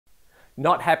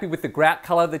Not happy with the grout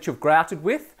color that you've grouted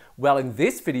with? Well, in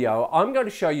this video, I'm going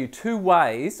to show you 2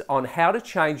 ways on how to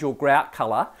change your grout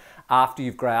color after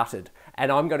you've grouted.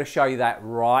 And I'm going to show you that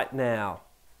right now.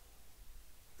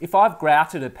 If I've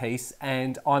grouted a piece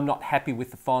and I'm not happy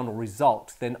with the final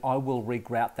result, then I will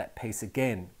regrout that piece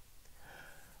again.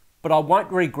 But I won't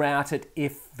regrout it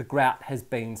if the grout has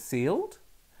been sealed.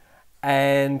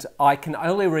 And I can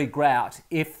only regrout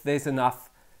if there's enough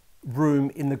room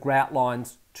in the grout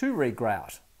lines to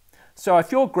regrout. So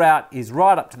if your grout is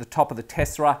right up to the top of the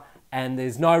tessera and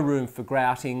there's no room for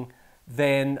grouting,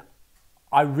 then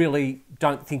I really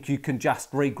don't think you can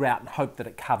just regrout and hope that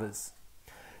it covers.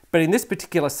 But in this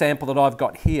particular sample that I've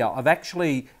got here, I've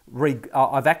actually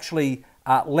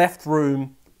left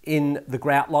room in the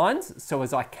grout lines so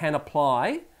as I can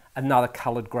apply another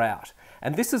coloured grout.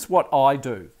 And this is what I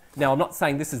do. Now, I'm not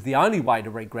saying this is the only way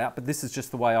to regrout, but this is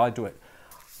just the way I do it.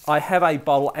 I have a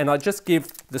bottle and I just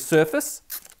give the surface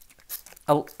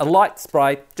a light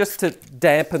spray just to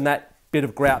dampen that bit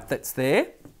of grout that's there.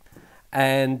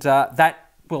 And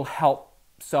that will help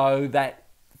so that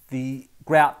the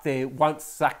grout there won't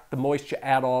suck the moisture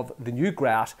out of the new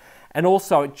grout. And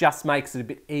also it just makes it a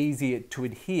bit easier to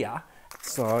adhere.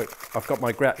 So I've got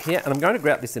my grout here and I'm going to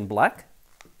grout this in black.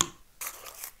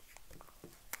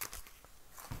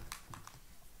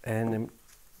 And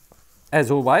as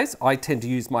always, I tend to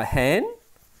use my hand,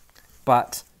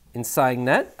 but in saying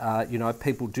that, you know,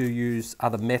 people do use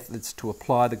other methods to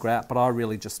apply the grout, but I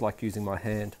really just like using my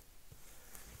hand.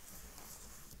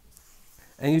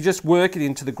 And you just work it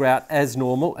into the grout as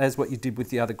normal, as what you did with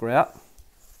the other grout.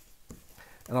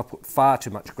 And I put far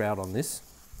too much grout on this,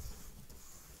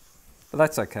 but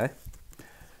that's okay.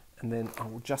 And then I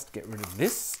will just get rid of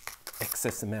this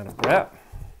excess amount of grout.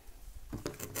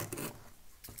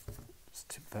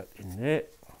 Tip that in there,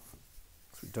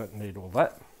 so we don't need all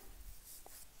that.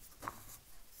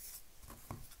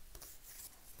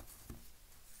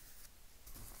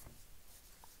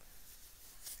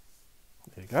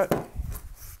 There you go.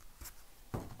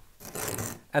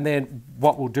 And then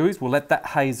what we'll do is we'll let that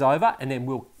haze over and then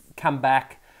we'll come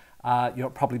back, it'll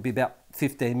probably be about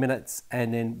 15 minutes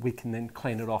and then we can then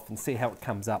clean it off and see how it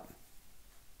comes up.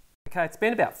 Okay, it's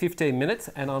been about 15 minutes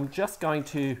and I'm just going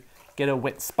to get a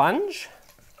wet sponge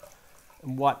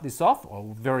and wipe this off,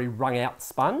 or a very wrung out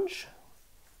sponge.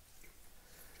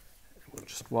 We'll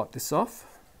just wipe this off.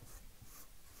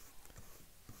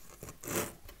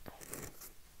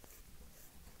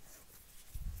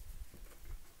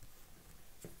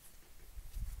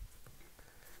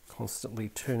 Constantly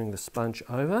turning the sponge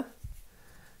over.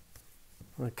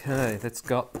 Okay, that's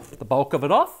got the bulk of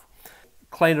it off.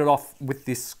 Clean it off with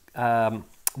this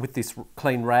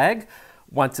clean rag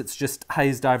once it's just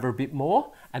hazed over a bit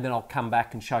more, and then I'll come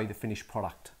back and show you the finished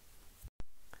product.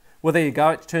 Well, there you go.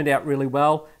 It turned out really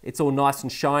well. It's all nice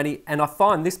and shiny, and I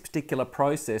find this particular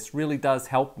process really does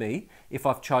help me if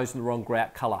I've chosen the wrong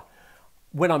grout colour.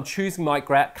 When I'm choosing my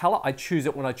grout colour, I choose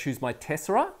it when I choose my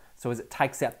tessera, so as it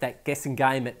takes out that guessing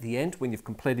game at the end when you've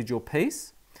completed your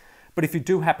piece. But if you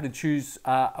do happen to choose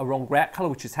a wrong grout colour,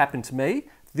 which has happened to me,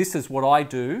 this is what I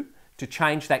do to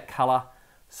change that colour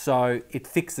so it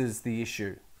fixes the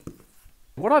issue.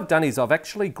 What I've done is I've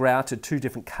actually grouted 2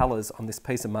 different colours on this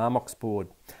piece of Marmox board.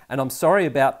 And I'm sorry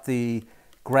about the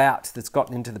grout that's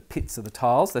gotten into the pits of the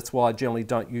tiles. That's why I generally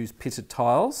don't use pitted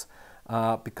tiles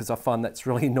because I find that's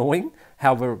really annoying.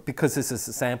 However, because this is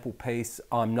a sample piece,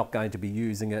 I'm not going to be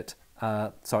using it,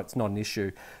 so it's not an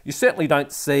issue. You certainly don't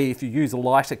see, if you use a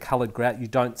lighter coloured grout, you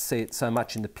don't see it so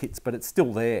much in the pits, but it's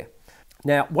still there.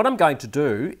 Now, what I'm going to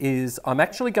do is I'm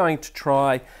actually going to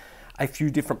try a few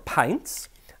different paints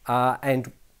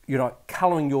and, you know,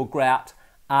 colouring your grout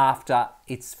after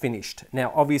it's finished.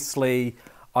 Now, obviously,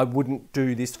 I wouldn't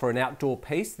do this for an outdoor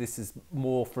piece. This is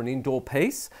more for an indoor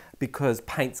piece because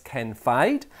paints can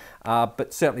fade,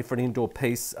 but certainly for an indoor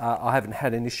piece, I haven't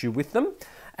had an issue with them.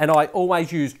 And I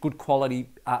always use good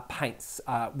quality paints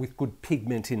with good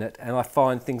pigment in it. And I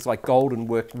find things like Golden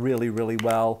work really, really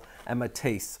well, and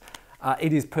Matisse.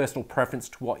 It is personal preference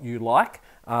to what you like,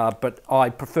 but I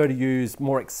prefer to use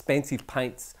more expensive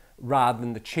paints rather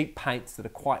than the cheap paints that are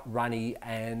quite runny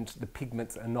and the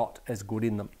pigments are not as good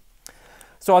in them.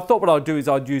 So I thought what I'd do is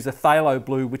I'd use a phthalo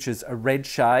blue, which is a red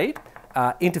shade.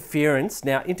 Interference,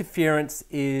 now interference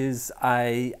is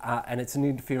and it's an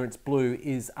interference blue,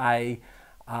 is a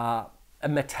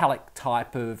metallic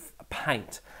type of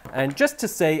paint. And just to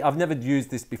see, I've never used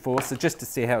this before, so just to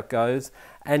see how it goes.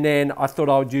 And then I thought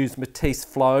I would use Matisse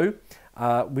Flow,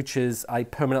 which is a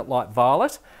permanent light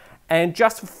violet. And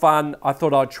just for fun, I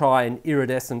thought I'd try an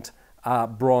iridescent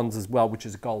bronze as well, which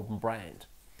is a golden brand.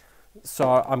 So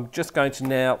I'm just going to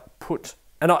now put,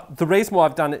 and the reason why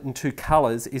I've done it in two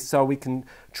colours is so we can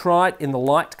try it in the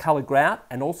light colour grout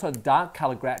and also the dark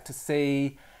colour grout to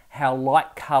see how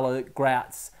light colour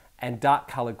grouts and dark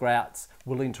colour grouts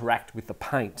will interact with the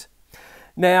paint.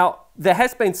 Now, there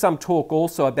has been some talk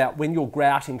also about when you're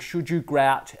grouting, should you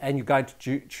grout and you're going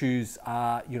to choose,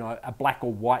 you know, a black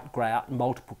or white grout,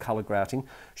 multiple colour grouting,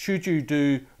 should you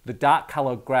do the dark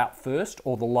colour grout first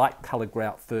or the light colour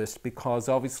grout first? Because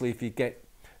obviously if you get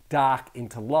dark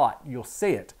into light, you'll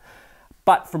see it.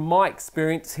 But from my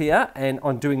experience here, and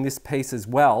on doing this piece as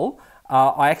well,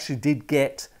 I actually did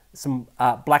get some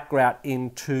black grout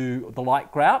into the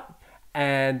light grout,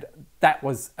 and that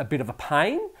was a bit of a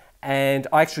pain. And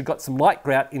I actually got some light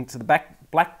grout into the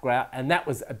black grout, and that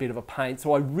was a bit of a pain.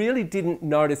 So I really didn't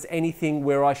notice anything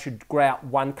where I should grout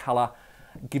one colour,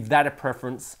 give that a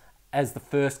preference as the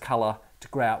first colour to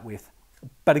grout with.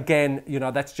 But again, you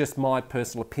know, that's just my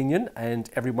personal opinion,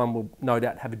 and everyone will no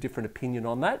doubt have a different opinion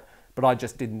on that. But I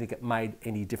just didn't think it made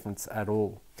any difference at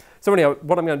all. So anyhow,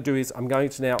 what I'm going to do is I'm going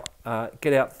to now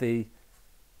get out the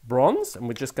bronze, and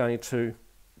we're just going to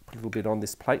put a little bit on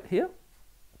this plate here.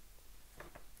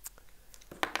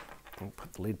 And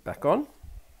put the lid back on.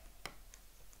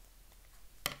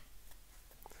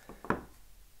 I'm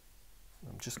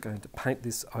just going to paint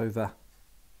this over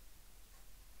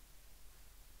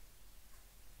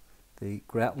the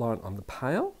grout line on the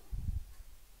pail.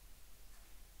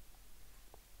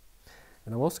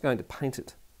 And I'm also going to paint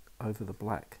it over the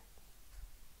black,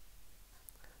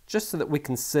 just so that we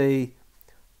can see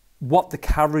what the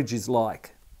coverage is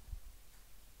like.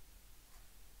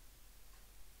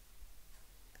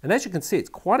 And as you can see, it's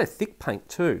quite a thick paint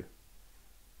too.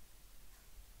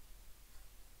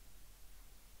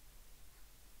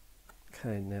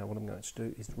 Okay, now what I'm going to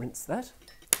do is rinse that,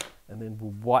 and then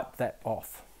we'll wipe that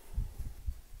off.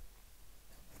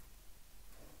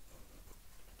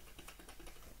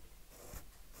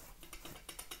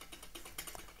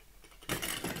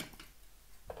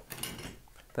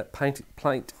 That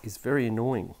paint is very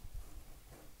annoying.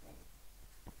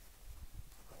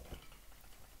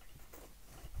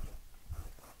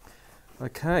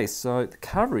 Okay, so the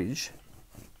coverage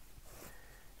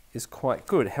is quite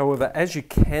good. However, as you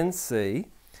can see,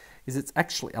 is it's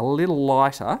actually a little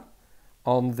lighter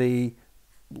on the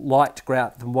light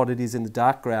grout than what it is in the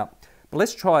dark grout. But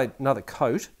let's try another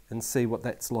coat and see what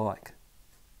that's like.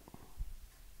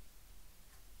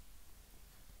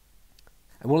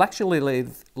 And we'll actually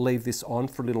leave this on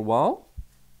for a little while,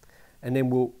 and then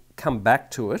we'll come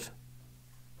back to it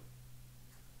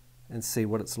and see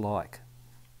what it's like.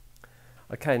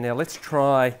 Okay, now let's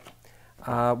try,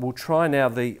 we'll try now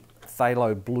the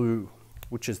Phthalo Blue,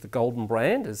 which is the golden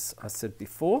brand, as I said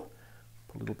before.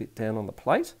 Put a little bit down on the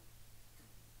plate.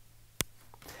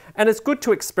 And it's good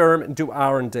to experiment and do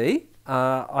R&D.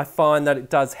 I find that it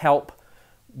does help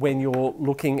when you're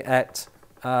looking at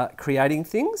creating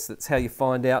things. That's how you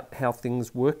find out how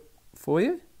things work for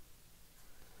you.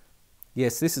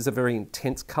 Yes, this is a very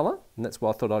intense colour, and that's why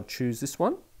I thought I'd choose this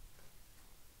one.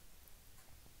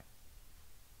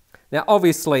 Now,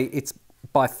 obviously, it's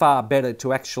by far better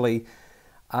to actually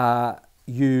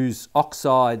use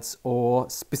oxides or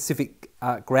specific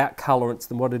grout colorants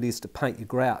than what it is to paint your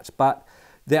grout. But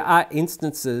there are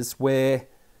instances where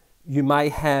you may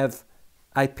have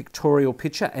a pictorial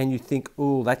picture and you think,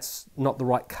 oh, that's not the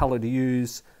right color to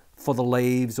use for the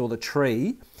leaves or the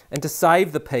tree. And to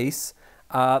save the piece,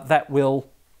 that will,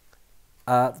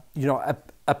 you know,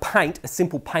 a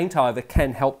simple paint over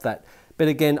can help that. But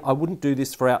again, I wouldn't do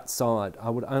this for outside. I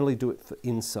would only do it for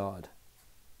inside.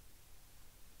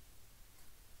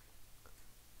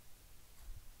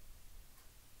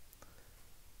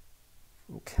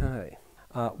 Okay.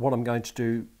 What I'm going to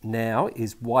do now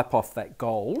is wipe off that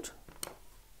gold.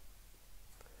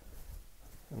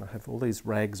 And I have all these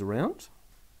rags around.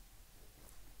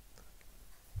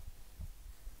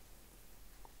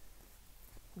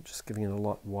 I'm just giving it a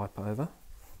light wipe over.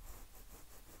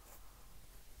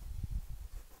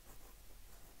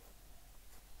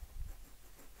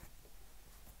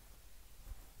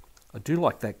 I do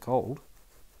like that gold.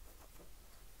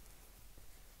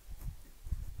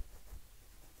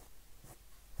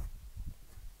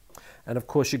 And of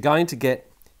course, you're going to get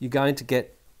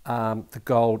the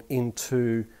gold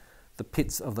into the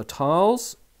pits of the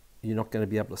tiles. You're not going to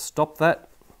be able to stop that.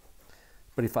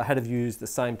 But if I had used the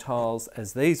same tiles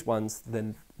as these ones,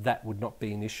 then that would not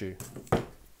be an issue.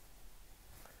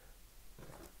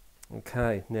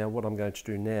 Okay, now what I'm going to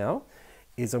do now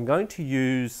is I'm going to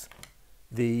use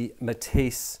the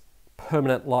Matisse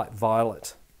Permanent Light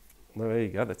Violet. There you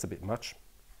go, that's a bit much.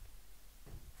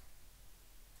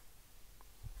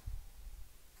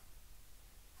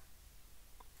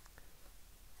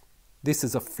 This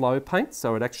is a flow paint,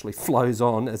 so it actually flows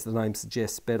on, as the name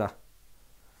suggests, better.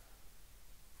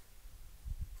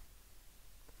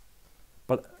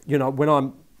 But, you know, when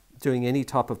I'm doing any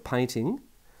type of painting,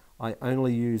 I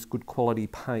only use good quality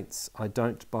paints. I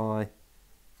don't buy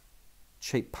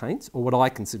cheap paints, or what I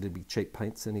consider to be cheap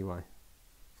paints anyway.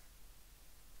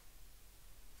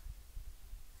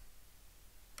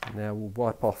 Now we'll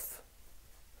wipe off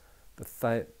the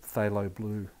phthalo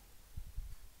blue.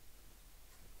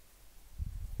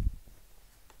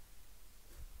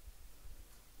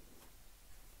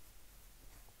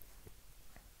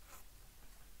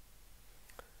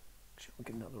 Actually, I'll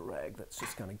get another rag. That's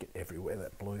just going to get everywhere,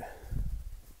 that blue.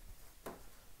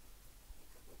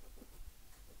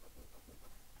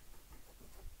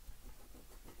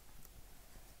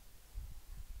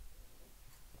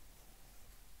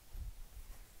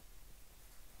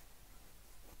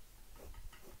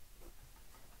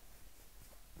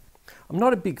 I'm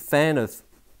not a big fan of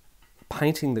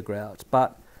painting the grout,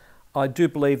 but I do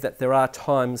believe that there are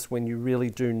times when you really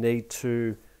do need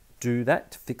to do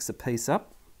that to fix a piece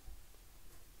up.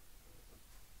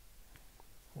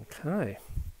 Okay.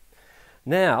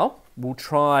 Now we'll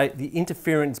try the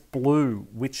Interference Blue,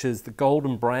 which is the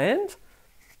golden brand.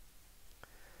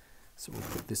 So we'll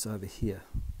put this over here.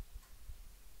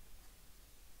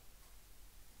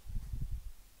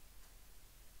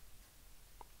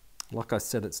 Like I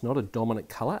said, it's not a dominant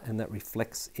colour, and that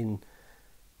reflects in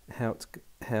how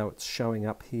it's showing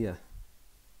up here.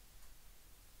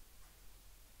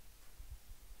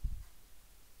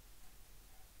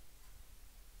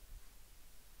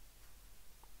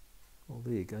 Well,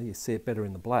 there you go. You see it better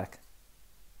in the black.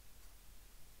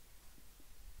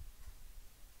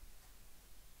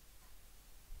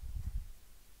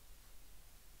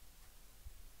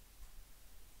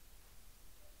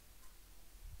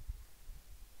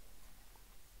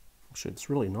 Actually, it's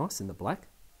really nice in the black.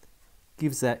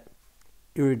 Gives that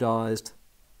iridized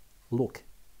look.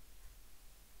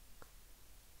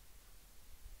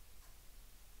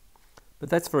 But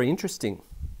that's very interesting.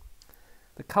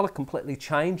 The colour completely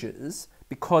changes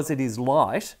because it is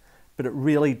light, but it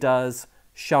really does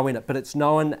show in it. But it's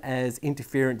known as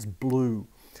Interference Blue.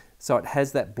 So it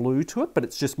has that blue to it, but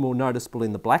it's just more noticeable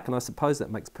in the black. And I suppose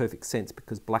that makes perfect sense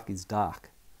because black is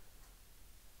dark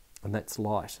and that's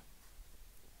light.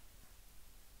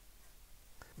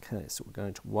 Okay, so we're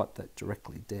going to wipe that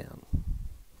directly down.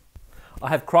 I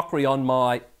have crockery on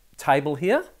my table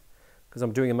here because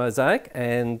I'm doing a mosaic,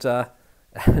 and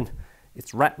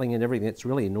it's rattling and everything. It's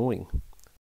really annoying.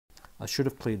 I should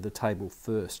have cleared the table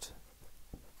first.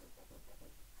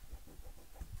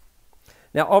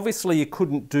 Now, obviously, you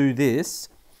couldn't do this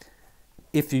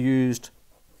if you used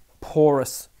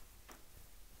porous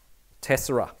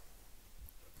tessera.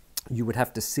 You would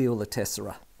have to seal the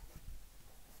tessera.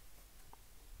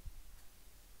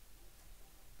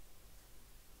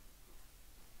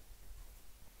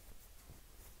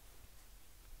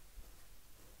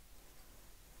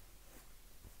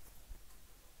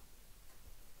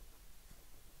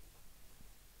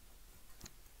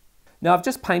 Now I've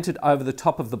just painted over the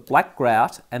top of the black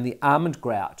grout and the almond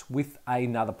grout with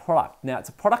another product. Now it's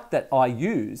a product that I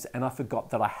use and I forgot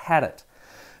that I had it.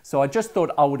 So I just thought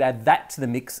I would add that to the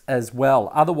mix as well.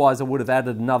 Otherwise I would have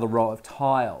added another row of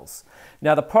tiles.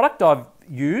 Now the product I've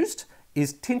used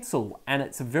is tinsel, and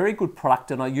it's a very good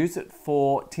product, and I use it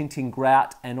for tinting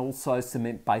grout and also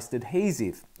cement-based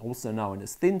adhesive, also known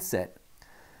as thin set.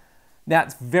 Now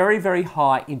it's very, very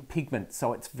high in pigment,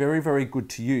 so it's very, very good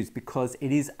to use because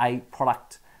it is a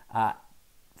product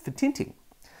for tinting.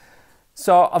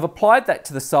 So I've applied that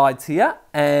to the sides here,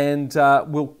 and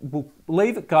we'll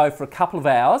leave it go for a couple of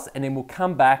hours, and then we'll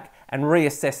come back and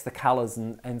reassess the colours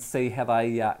and see how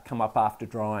they come up after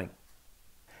drying.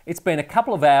 It's been a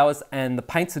couple of hours and the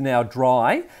paints are now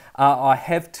dry. I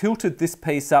have tilted this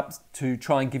piece up to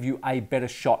try and give you a better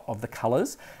shot of the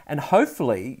colours, and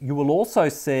hopefully you will also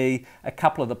see a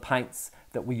couple of the paints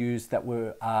that we used that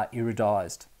were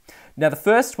iridized. Now the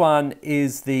first one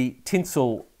is the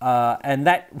tinsel, and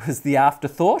that was the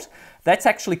afterthought. That's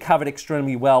actually covered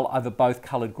extremely well over both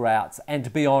coloured grouts, and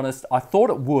to be honest I thought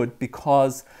it would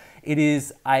because it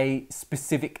is a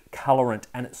specific colorant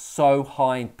and it's so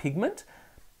high in pigment.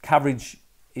 Coverage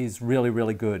is really,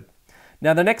 really good.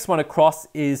 Now the next one across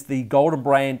is the Golden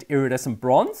Brand Iridescent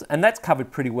Bronze, and that's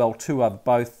covered pretty well too of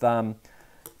both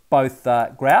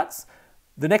grouts.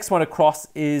 The next one across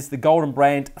is the Golden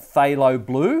Brand Phthalo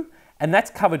Blue, and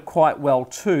that's covered quite well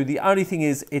too. The only thing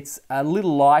is it's a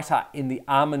little lighter in the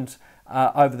almond,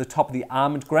 over the top of the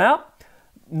almond grout.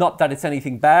 Not that it's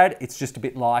anything bad, it's just a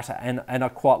bit lighter, and I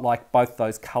quite like both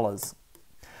those colours.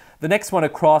 The next one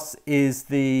across is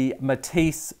the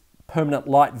Matisse Permanent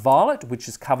Light Violet, which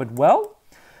is covered well.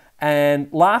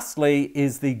 And lastly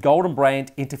is the Golden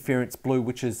Brand Interference Blue,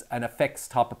 which is an effects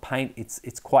type of paint.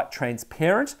 It's quite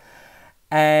transparent,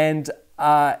 and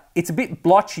it's a bit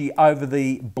blotchy over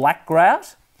the black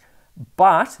grout,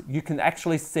 but you can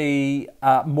actually see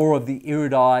more of the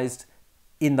iridized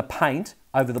in the paint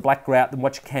over the black grout than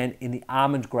what you can in the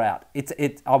almond grout.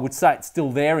 I would say it's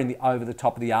still there over the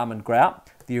top of the almond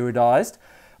grout, the iridized,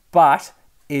 but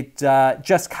it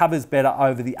just covers better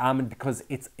over the almond because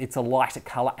it's a lighter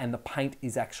color and the paint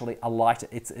is actually a lighter.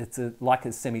 It's like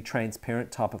a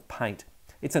semi-transparent type of paint.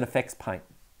 It's an effects paint.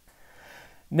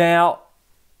 Now,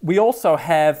 we also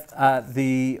have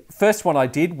the first one I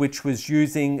did, which was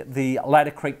using the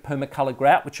Ladder Creek Permacolor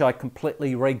Grout, which I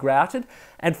completely regrouted.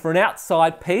 And for an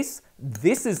outside piece,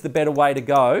 this is the better way to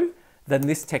go than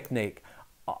this technique.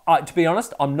 To be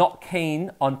honest, I'm not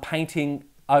keen on painting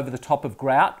over the top of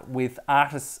grout with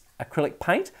artist's acrylic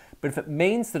paint, but if it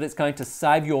means that it's going to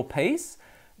save your piece,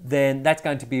 then that's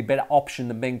going to be a better option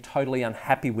than being totally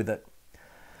unhappy with it.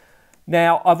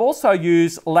 Now, I've also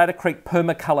used Ladder Creek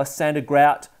Permacolor Sanded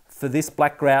Grout for this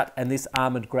black grout and this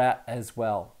almond grout as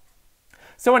well.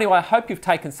 So anyway, I hope you've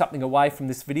taken something away from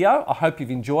this video. I hope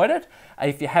you've enjoyed it.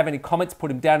 If you have any comments, put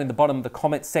them down in the bottom of the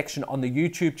comments section on the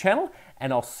YouTube channel,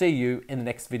 and I'll see you in the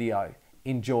next video.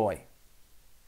 Enjoy.